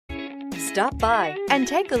Stop by and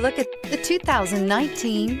take a look at the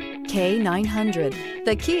 2019 K900.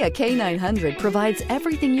 The Kia K900 provides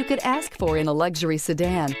everything you could ask for in a luxury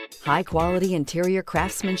sedan. High-quality interior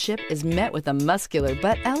craftsmanship is met with a muscular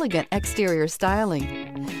but elegant exterior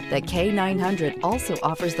styling. The K900 also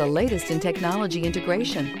offers the latest in technology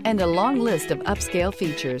integration and a long list of upscale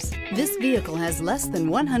features. This vehicle has less than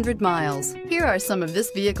 100 miles. Here are some of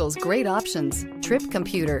this vehicle's great options: trip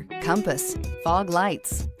computer, compass, fog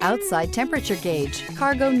lights, outside temperature gauge,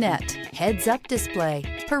 cargo net, heads-up display,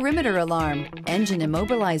 perimeter alarm, engine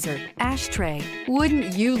immobilizer, ashtray.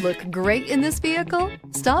 Wouldn't you look great in this vehicle?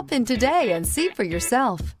 Stop in today and see for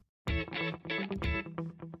yourself.